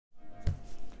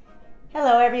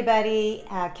Hello everybody,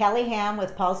 Kelly Ham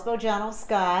with Poulsbo John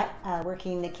Scott,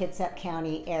 working the Kitsap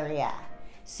County area.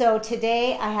 So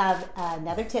today I have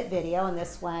another tip video, and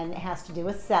this one has to do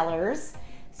with sellers.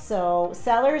 So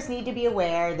sellers need to be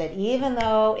aware that even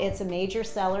though it's a major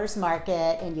seller's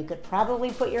market and you could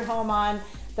probably put your home on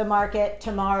the market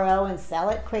tomorrow and sell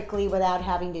it quickly without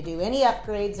having to do any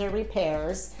upgrades or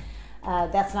repairs,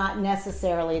 that's not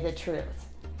necessarily the truth.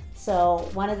 So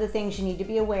one of the things you need to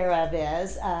be aware of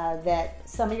is that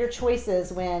some of your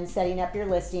choices when setting up your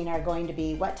listing are going to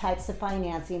be what types of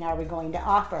financing are we going to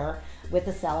offer with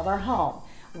the sale of our home.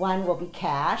 One will be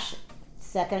cash,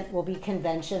 second will be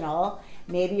conventional,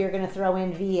 maybe you're going to throw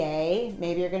in VA,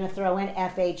 maybe you're going to throw in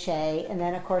FHA, and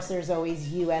then of course there's always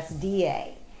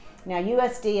USDA. Now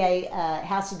USDA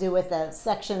has to do with the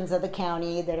sections of the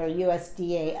county that are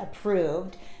USDA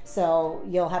approved, so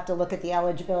you'll have to look at the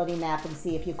eligibility map and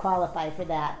see if you qualify for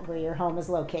that where your home is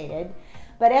located.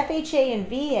 But FHA and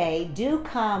VA do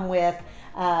come with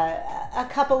a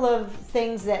couple of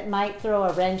things that might throw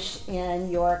a wrench in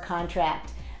your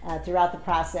contract throughout the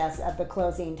process of the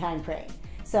closing time frame.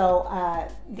 So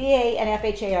VA and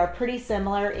FHA are pretty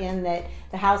similar in that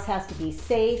the house has to be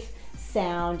safe,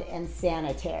 sound, and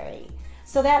sanitary.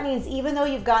 So that means even though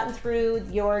you've gotten through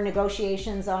your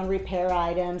negotiations on repair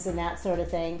items and that sort of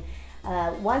thing,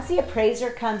 once the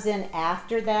appraiser comes in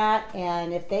after that,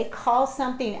 and if they call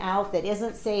something out that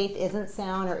isn't safe, isn't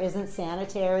sound, or isn't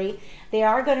sanitary, they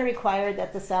are going to require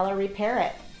that the seller repair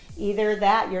it. Either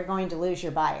that, you're going to lose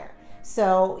your buyer.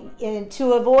 So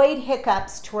to avoid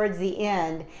hiccups towards the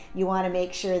end, you want to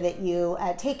make sure that you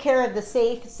take care of the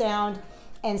safe, sound,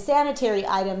 and sanitary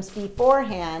items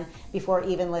beforehand before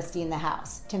even listing the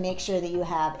house, to make sure that you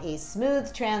have a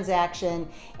smooth transaction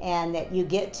and that you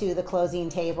get to the closing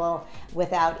table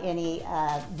without any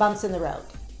bumps in the road.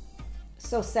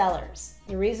 So sellers,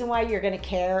 the reason why you're going to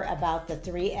care about the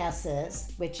 3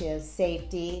 S's, which is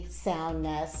safety,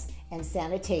 soundness, and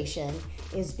sanitation,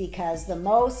 is because the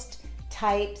most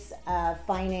types of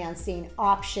financing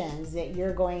options that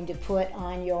you're going to put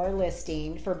on your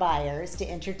listing for buyers to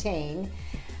entertain,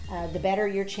 the better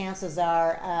your chances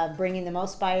are of bringing the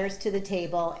most buyers to the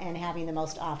table and having the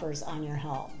most offers on your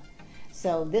home.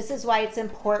 So this is why it's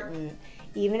important,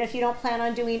 even if you don't plan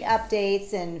on doing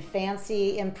updates and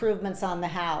fancy improvements on the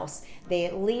house, they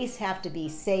at least have to be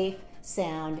safe,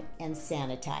 sound, and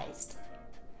sanitized.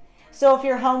 So if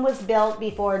your home was built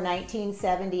before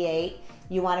 1978,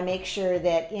 you want to make sure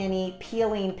that any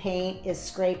peeling paint is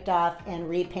scraped off and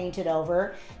repainted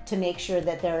over to make sure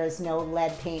that there is no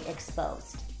lead paint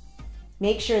exposed.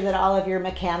 Make sure that all of your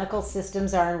mechanical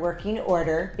systems are in working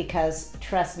order, because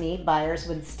trust me, buyers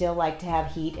would still like to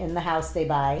have heat in the house they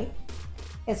buy.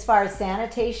 As far as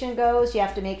sanitation goes, you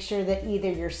have to make sure that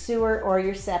either your sewer or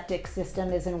your septic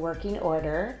system is in working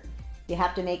order. You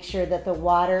have to make sure that the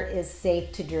water is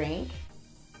safe to drink,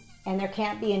 and there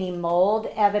can't be any mold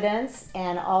evidence,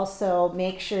 and also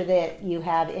make sure that you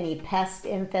have any pest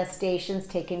infestations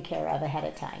taken care of ahead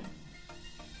of time.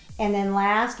 And then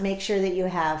last, make sure that you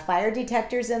have fire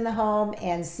detectors in the home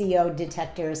and CO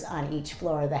detectors on each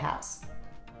floor of the house.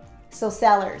 So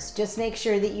sellers, just make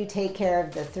sure that you take care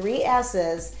of the 3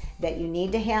 S's that you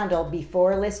need to handle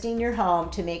before listing your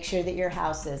home to make sure that your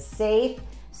house is safe,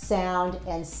 sound,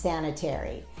 and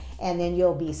sanitary. And then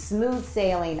you'll be smooth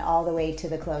sailing all the way to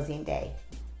the closing day.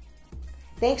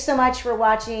 Thanks so much for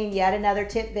watching yet another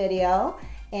tip video,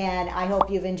 and I hope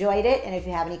you've enjoyed it. And if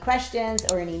you have any questions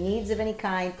or any needs of any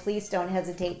kind, please don't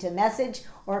hesitate to message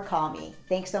or call me.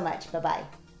 Thanks so much. Bye-bye.